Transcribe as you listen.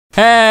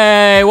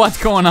Hey,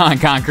 what's going on,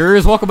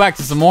 Conquerors? Welcome back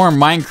to some more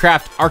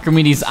Minecraft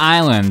Archimedes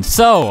Island.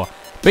 So,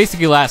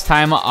 basically last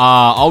time,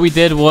 all we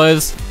did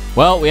was,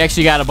 well, we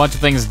actually got a bunch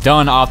of things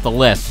done off the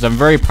list, which I'm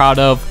very proud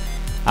of.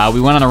 We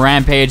went on a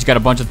rampage, got a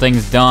bunch of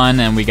things done,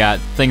 and we got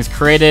things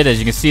created. As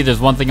you can see, there's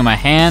one thing in my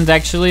hand,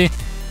 actually,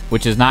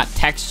 which is not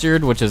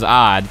textured, which is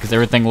odd, because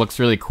everything looks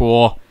really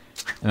cool.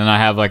 And then I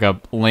have like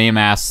a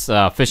lame-ass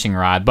fishing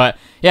rod. But,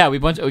 yeah, we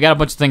got a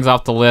bunch of things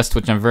off the list,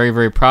 which I'm very,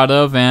 very proud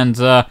of,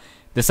 and,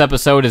 this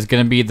episode is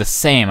going to be the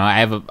same.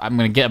 I'm going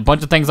to get a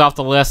bunch of things off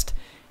the list,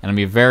 and I'll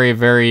be very,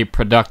 very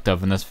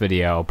productive in this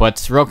video.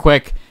 But real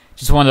quick,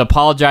 just wanted to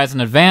apologize in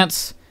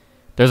advance.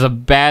 There's a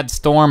bad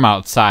storm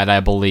outside,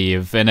 I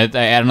believe, and I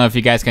don't know if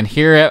you guys can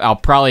hear it. I'll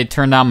probably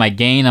turn down my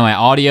gain on my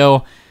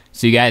audio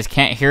so you guys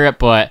can't hear it,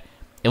 but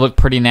it looked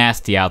pretty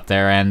nasty out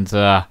there, and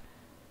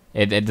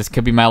this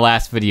could be my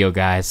last video,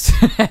 guys.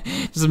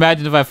 Just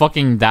imagine if I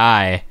fucking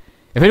die.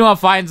 If anyone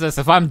finds this,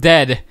 if I'm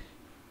dead,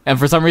 and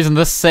for some reason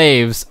this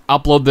saves,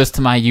 upload this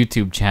to my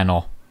YouTube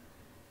channel.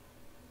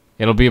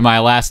 It'll be my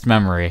last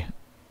memory.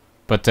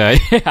 But,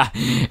 yeah,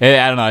 I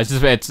don't know,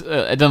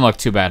 it doesn't look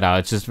too bad out,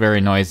 it's just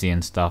very noisy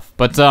and stuff.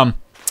 But,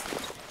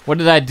 what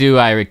did I do?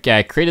 I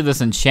created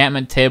this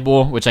enchantment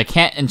table, which I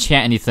can't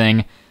enchant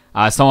anything.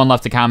 Someone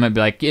left a comment,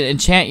 be like,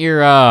 enchant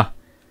your,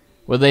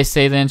 what did they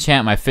say to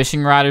enchant? My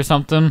fishing rod or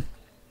something?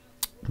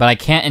 But I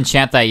can't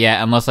enchant that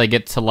yet unless I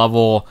get to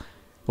level...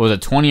 Was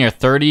it 20 or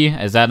 30?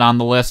 Is that on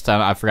the list?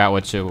 I forgot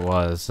which it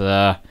was.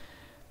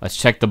 Let's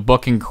check the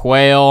book and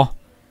quail.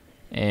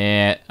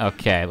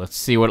 Okay, let's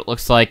see what it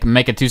looks like.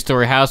 Make a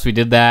 2-story house. We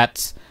did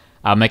that.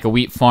 Make a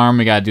wheat farm.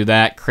 We gotta do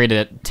that.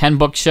 Create 10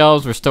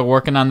 bookshelves. We're still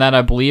working on that,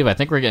 I believe. I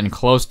think we're getting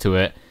close to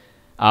it.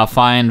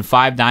 Find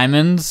 5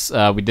 diamonds.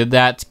 We did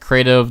that.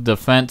 Creative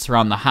defense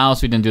around the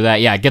house. We didn't do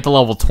that. Yeah, get to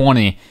level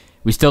 20.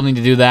 We still need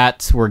to do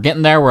that. We're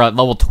getting there. We're at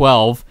level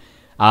 12.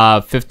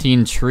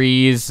 15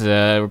 trees,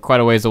 we're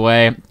quite a ways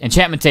away.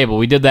 Enchantment table,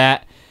 we did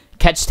that.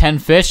 Catch 10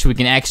 fish, we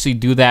can actually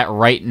do that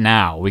right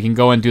now. We can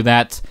go and do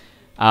that,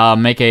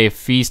 make a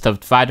feast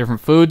of 5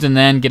 different foods, and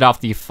then get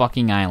off the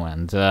fucking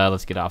island.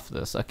 Let's get off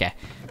this, okay.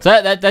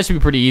 So that should be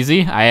pretty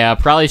easy. I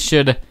probably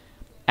should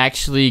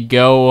actually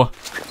go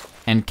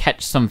and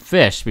catch some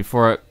fish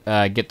before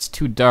it gets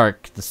too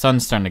dark. The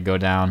sun's starting to go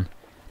down.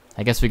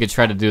 I guess we could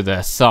try to do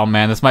this. Oh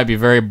man, this might be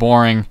very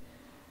boring.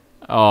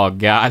 Oh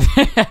god.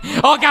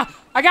 Oh god!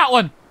 I got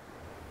one!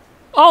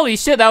 Holy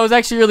shit, that was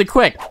actually really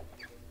quick.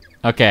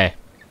 Okay,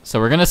 so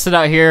we're gonna sit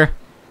out here,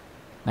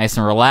 nice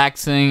and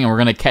relaxing, and we're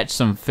gonna catch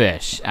some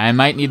fish. I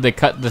might need to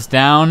cut this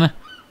down,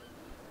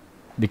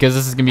 because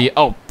this is gonna be,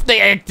 oh,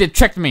 it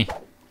tricked me.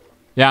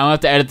 Yeah, I'm gonna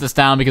have to edit this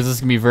down because this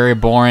is gonna be very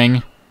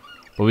boring,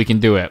 but we can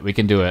do it, we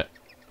can do it.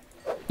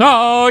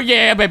 Oh,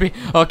 yeah, baby.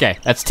 Okay,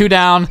 that's 2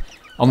 down,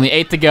 only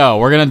 8 to go.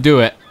 We're gonna do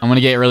it. I'm gonna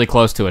get really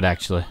close to it,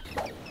 actually.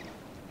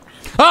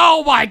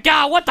 Oh my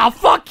god, what the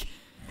fuck?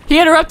 He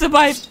interrupted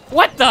my...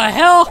 What the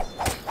hell?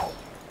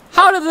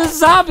 How did this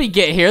zombie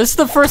get here? This is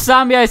the first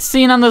zombie I've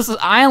seen on this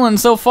island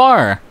so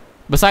far.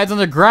 Besides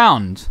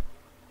underground.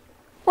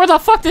 Where the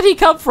fuck did he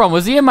come from?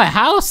 Was he in my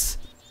house?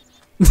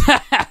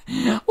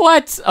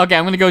 What? Okay,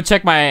 I'm gonna go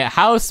check my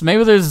house.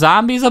 Maybe there's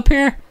zombies up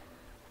here?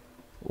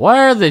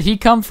 Where did he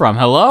come from?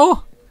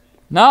 Hello?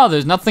 No,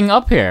 there's nothing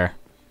up here.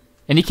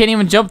 And he can't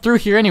even jump through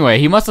here anyway.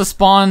 He must have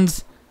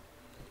spawned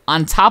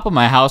on top of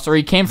my house, or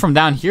he came from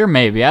down here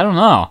maybe. I don't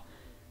know.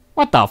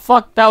 What the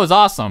fuck? That was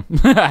awesome.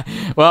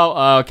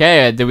 Well,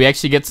 okay, did we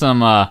actually get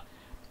some,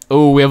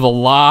 oh, we have a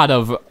lot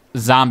of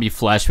zombie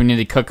flesh. We need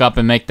to cook up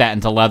and make that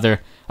into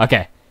leather.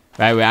 Okay,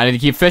 right, I need to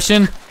keep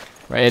fishing.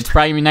 Right, it's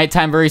probably gonna be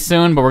nighttime very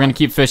soon, but we're gonna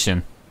keep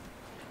fishing.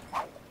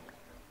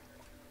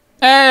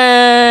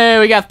 Hey,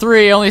 we got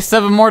 3, only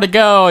 7 more to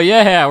go.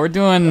 Yeah, we're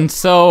doing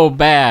so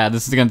bad.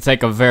 This is gonna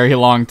take a very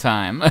long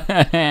time.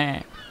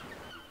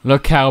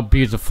 Look how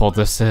beautiful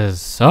this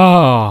is.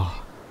 Oh.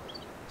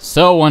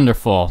 So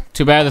wonderful.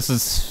 Too bad this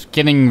is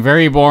getting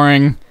very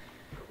boring.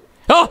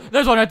 Oh,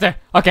 there's one right there.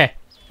 Okay.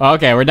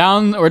 Okay, we're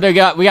down. We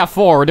got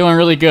 4. We're doing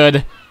really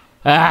good.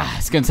 Ah,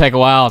 it's gonna take a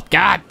while.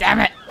 God damn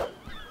it.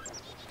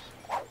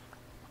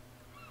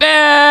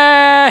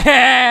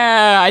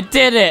 Yeah, I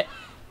did it.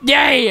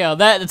 Yeah,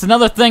 that's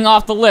another thing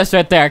off the list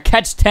right there.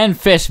 Catch 10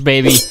 fish,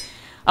 baby.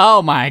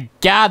 Oh my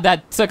god,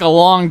 that took a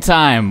long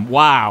time.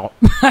 Wow.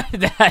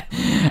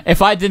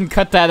 If I didn't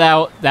cut that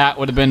out, that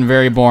would have been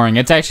very boring.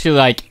 It's actually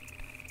like...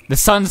 The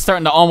sun's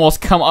starting to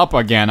almost come up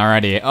again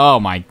already. Oh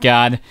my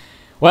god.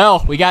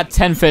 Well, we got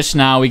 10 fish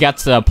now. We got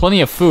plenty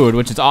of food,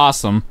 which is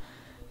awesome.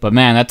 But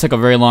man, that took a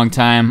very long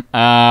time.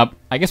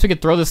 I guess we could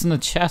throw this in the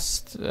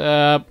chest.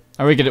 Or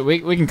we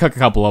can cook a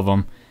couple of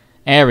them.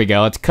 There we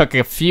go. Let's cook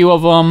a few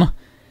of them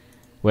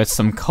with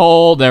some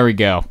coal. There we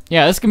go.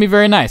 Yeah, this can be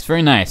very nice.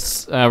 Very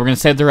nice. We're going to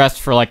save the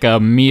rest for like a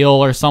meal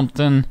or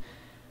something.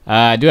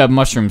 I do have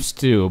mushroom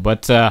stew,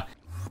 but...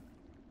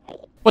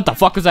 What the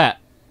fuck was that?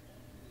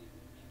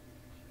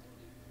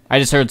 I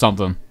just heard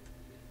something.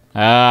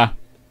 Enderman?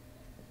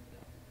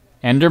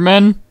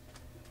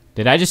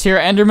 Did I just hear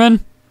Enderman?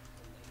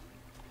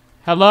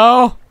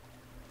 Hello?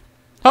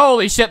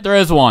 Holy shit, there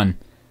is one.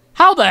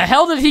 How the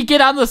hell did he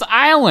get on this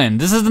island?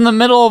 This is in the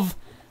middle of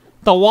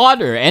the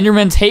water.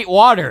 Endermans hate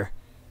water.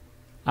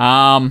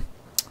 Well,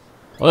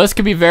 this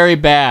could be very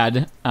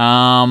bad.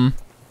 How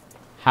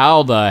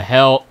the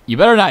hell? You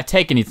better not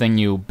take anything,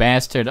 you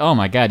bastard. Oh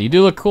my god, you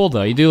do look cool,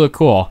 though. You do look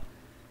cool.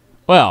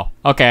 Well,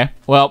 okay.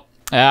 Well,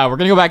 we're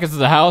gonna go back into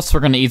the house. We're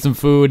gonna eat some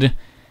food.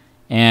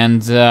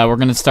 And we're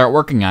gonna start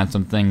working on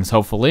some things,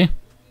 hopefully.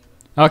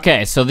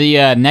 Okay, so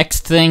the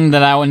next thing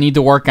that I would need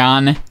to work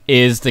on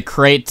is to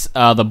create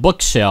the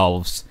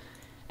bookshelves.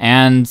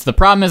 And the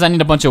problem is I need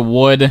a bunch of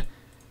wood.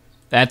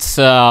 That's,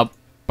 but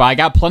I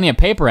got plenty of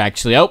paper,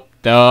 actually.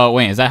 Oh,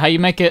 wait, is that how you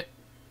make it?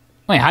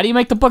 Wait, how do you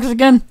make the books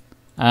again?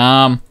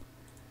 That's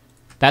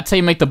how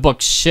you make the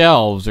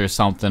bookshelves or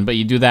something, but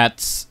you do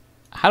that...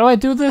 How do I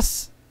do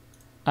this?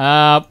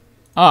 Oh,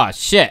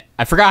 shit.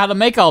 I forgot how to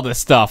make all this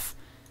stuff.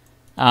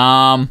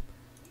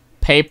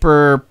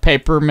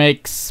 Paper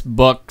makes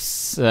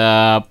books.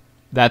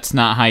 That's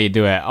not how you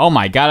do it. Oh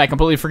my god, I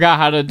completely forgot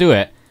how to do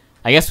it.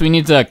 I guess we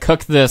need to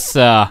cook this,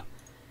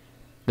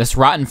 this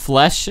rotten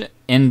flesh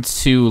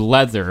into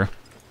leather.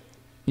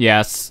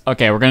 Yes.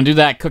 Okay, we're gonna do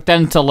that. Cook that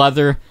into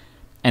leather,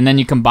 and then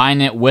you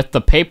combine it with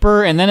the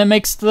paper, and then it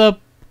makes the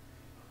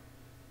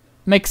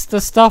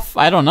stuff.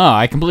 I don't know.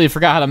 I completely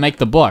forgot how to make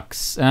the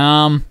books.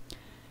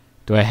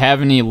 Do I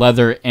have any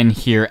leather in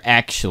here,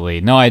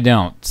 actually? No, I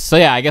don't. So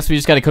yeah, I guess we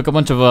just gotta cook a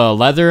bunch of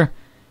leather,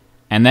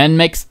 and then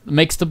makes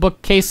the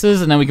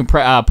bookcases, and then we can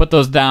put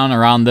those down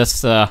around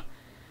this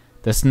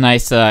this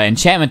nice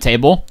enchantment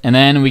table, and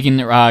then we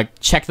can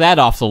check that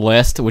off the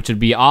list, which would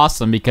be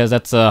awesome because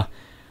that's a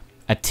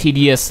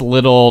tedious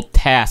little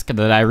task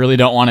that I really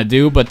don't want to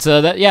do, but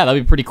yeah,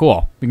 that'd be pretty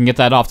cool. We can get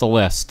that off the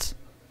list.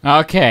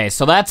 Okay,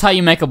 so that's how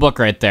you make a book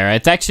right there.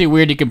 It's actually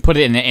weird you can put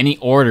it in any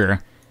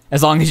order,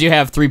 as long as you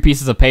have 3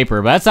 pieces of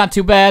paper, but that's not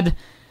too bad.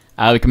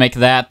 We can make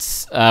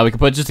that. We can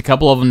put just a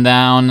couple of them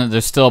down.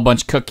 There's still a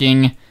bunch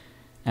cooking.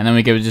 And then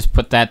we could just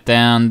put that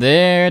down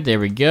there. There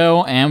we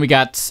go. And we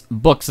got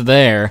books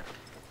there.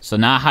 So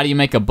now how do you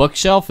make a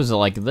bookshelf? Is it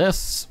like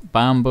this?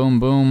 Boom, boom,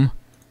 boom.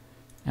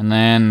 And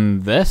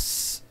then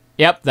this.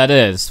 Yep, that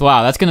is.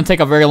 Wow, that's going to take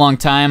a very long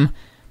time.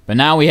 But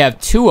now we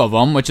have 2 of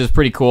them, which is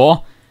pretty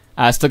cool.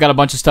 Still got a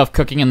bunch of stuff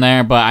cooking in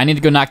there. But I need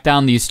to go knock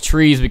down these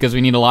trees because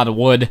we need a lot of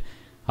wood.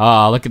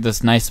 Oh, look at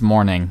this nice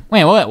morning.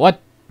 Wait, what?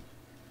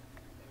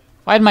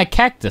 Why did my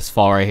cactus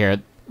fall right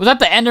here? Was that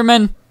the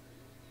Enderman?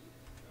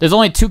 There's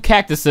only 2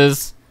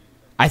 cactuses.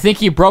 I think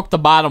he broke the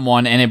bottom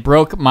one, and it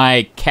broke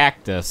my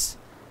cactus.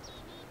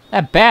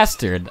 That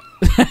bastard.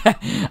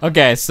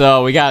 Okay,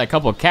 so we got a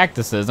couple of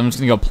cactuses. I'm just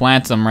gonna go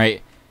plant them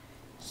right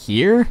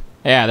here.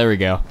 Yeah, there we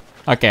go.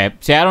 Okay,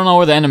 see, I don't know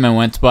where the Enderman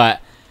went, but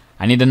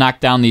I need to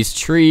knock down these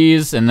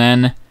trees, and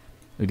then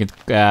we could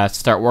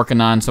start working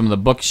on some of the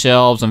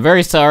bookshelves. I'm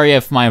very sorry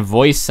if my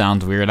voice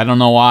sounds weird. I don't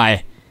know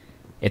why.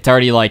 It's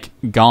already, like,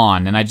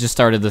 gone, and I just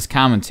started this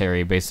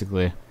commentary,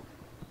 basically.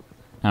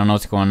 I don't know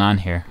what's going on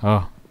here.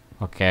 Oh,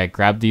 okay,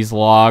 grab these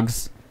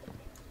logs.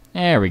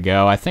 There we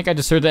go. I think I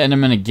just heard the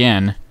Enderman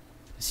again.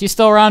 Is he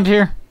still around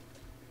here?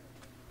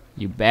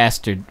 You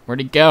bastard.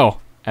 Where'd he go?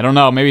 I don't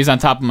know. Maybe he's on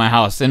top of my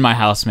house. In my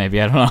house, maybe.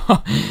 I don't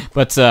know.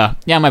 But,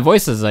 yeah, my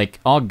voice is, like,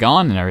 all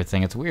gone and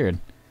everything. It's weird.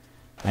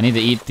 I need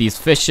to eat these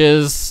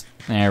fishes.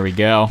 There we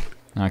go.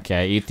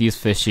 Okay, eat these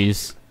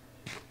fishies.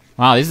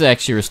 Wow, these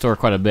actually restore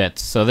quite a bit.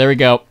 So there we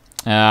go.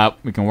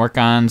 We can work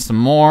on some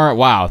more.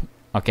 Wow.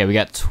 Okay, we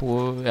got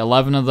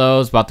 11 of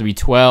those. About to be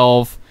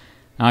 12.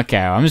 Okay,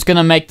 I'm just going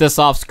to make this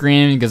off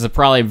screen because it's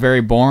probably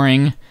very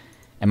boring.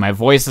 And my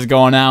voice is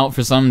going out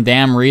for some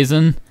damn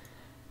reason.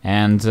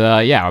 And,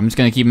 yeah, I'm just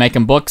going to keep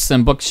making books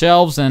and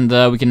bookshelves, and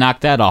we can knock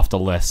that off the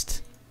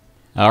list.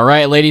 All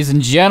right, ladies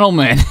and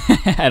gentlemen.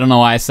 I don't know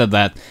why I said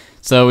that.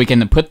 So we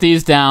can put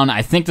these down.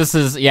 I think this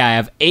is, yeah, I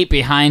have 8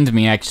 behind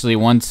me, actually.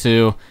 1,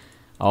 2.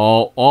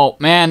 Oh,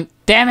 man.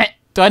 Damn it.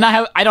 I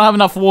don't have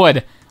enough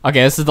wood.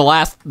 Okay, this is the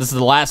last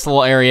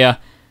little area.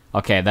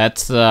 Okay,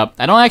 that's, I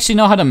don't actually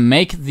know how to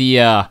make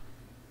the,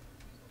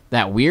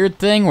 that weird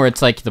thing where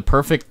it's like the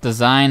perfect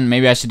design.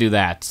 Maybe I should do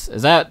that.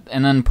 Is that,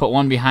 and then put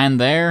one behind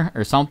there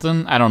or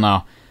something? I don't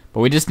know. But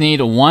we just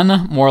need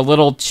 1 more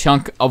little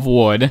chunk of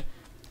wood.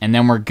 And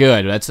then we're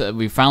good.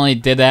 We finally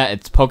did that.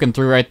 It's poking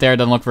through right there.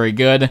 Doesn't look very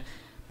good.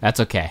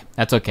 That's okay.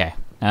 That's okay.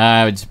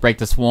 We just break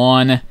this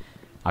one.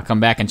 I'll come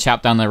back and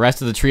chop down the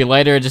rest of the tree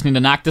later. Just need to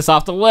knock this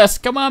off the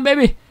list. Come on,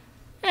 baby.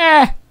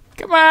 Yeah,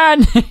 come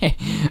on.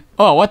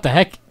 Oh, what the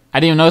heck? I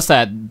didn't even notice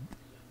that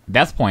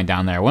death point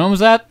down there. When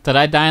was that? Did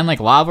I die in like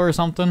lava or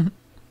something?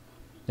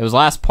 It was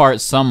last part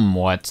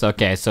somewhat.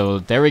 Okay, so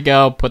there we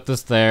go. Put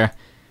this there.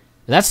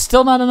 That's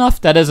still not enough?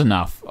 That is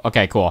enough.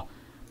 Okay, cool.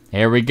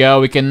 Here we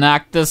go. We can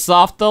knock this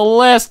off the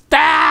list.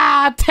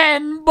 Ah,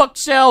 10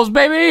 bookshelves,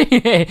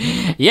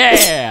 baby.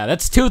 Yeah,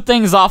 that's 2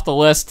 things off the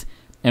list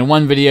in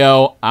one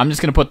video. I'm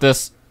just going to put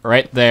this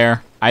right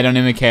there. I don't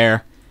even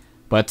care.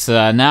 But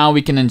now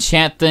we can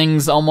enchant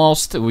things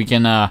almost. We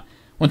can,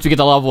 once we get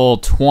to level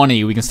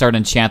 20, we can start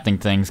enchanting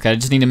things. 'Cause I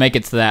just need to make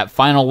it to that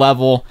final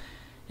level.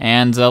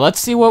 And let's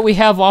see what we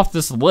have off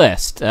this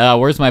list.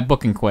 Where's my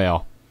book and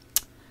quail?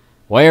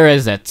 Where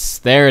is it?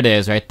 There it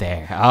is, right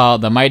there. Oh,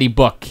 the mighty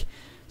book.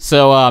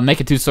 So,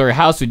 make a 2-story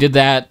house. We did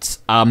that.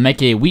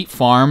 Make a wheat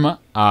farm.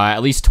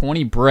 At least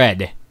 20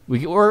 bread.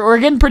 We're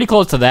getting pretty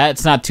close to that.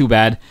 It's not too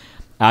bad.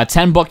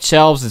 10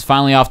 bookshelves is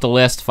finally off the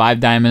list. 5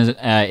 diamonds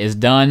is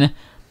done.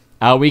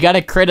 We got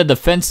to create a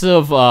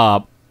defensive,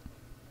 like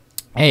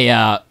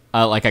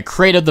a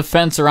creative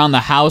defense around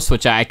the house,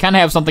 which I kind of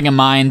have something in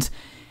mind.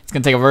 It's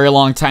going to take a very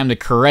long time to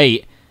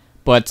create,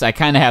 but I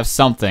kind of have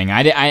something.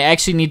 I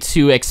actually need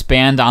to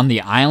expand on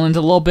the island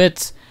a little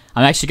bit.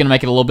 I'm actually going to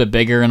make it a little bit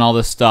bigger and all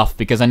this stuff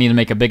because I need to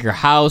make a bigger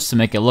house to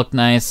make it look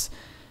nice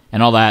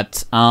and all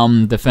that.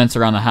 Defense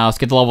around the house.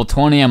 Get to level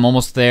 20. I'm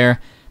almost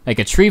there. Make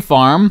a tree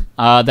farm.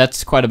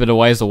 That's quite a bit of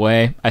ways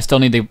away. I still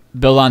need to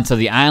build onto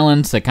the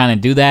island to kind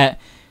of do that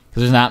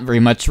because there's not very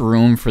much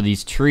room for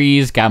these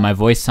trees. God, my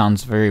voice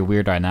sounds very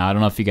weird right now. I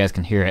don't know if you guys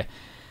can hear it.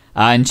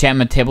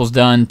 Enchantment table's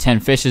done. 10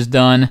 fish is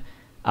done.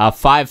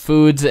 5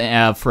 foods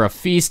for a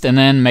feast, and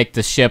then make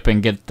the ship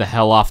and get the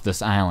hell off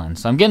this island.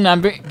 So I'm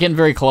getting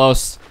very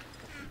close.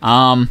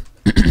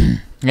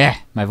 Yeah,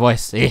 my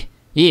voice.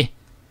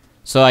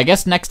 So I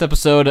guess next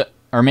episode,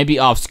 or maybe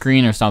off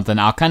screen or something,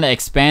 I'll kind of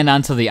expand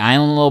onto the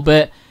island a little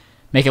bit,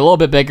 make it a little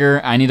bit bigger.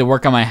 I need to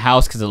work on my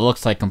house because it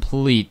looks like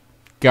complete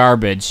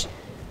garbage.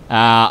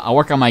 I'll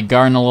work on my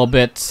garden a little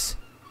bit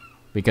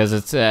because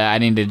it's I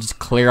need to just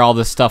clear all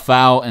this stuff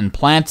out and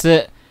plant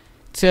it.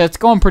 It's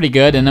going pretty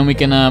good, and then we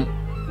can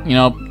you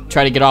know,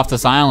 try to get off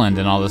this island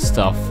and all this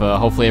stuff.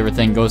 Hopefully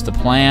everything goes to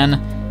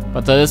plan.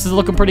 But this is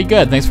looking pretty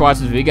good. Thanks for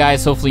watching this video,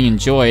 guys. Hopefully you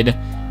enjoyed.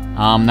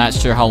 I'm not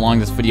sure how long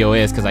this video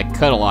is because I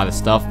cut a lot of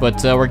stuff,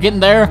 but we're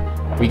getting there.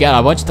 We got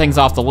a bunch of things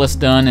off the list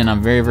done, and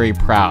I'm very, very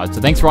proud.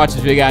 So thanks for watching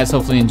this video, guys.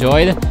 Hopefully you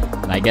enjoyed,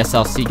 and I guess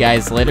I'll see you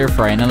guys later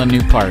for another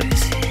new part.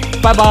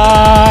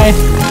 Bye-bye!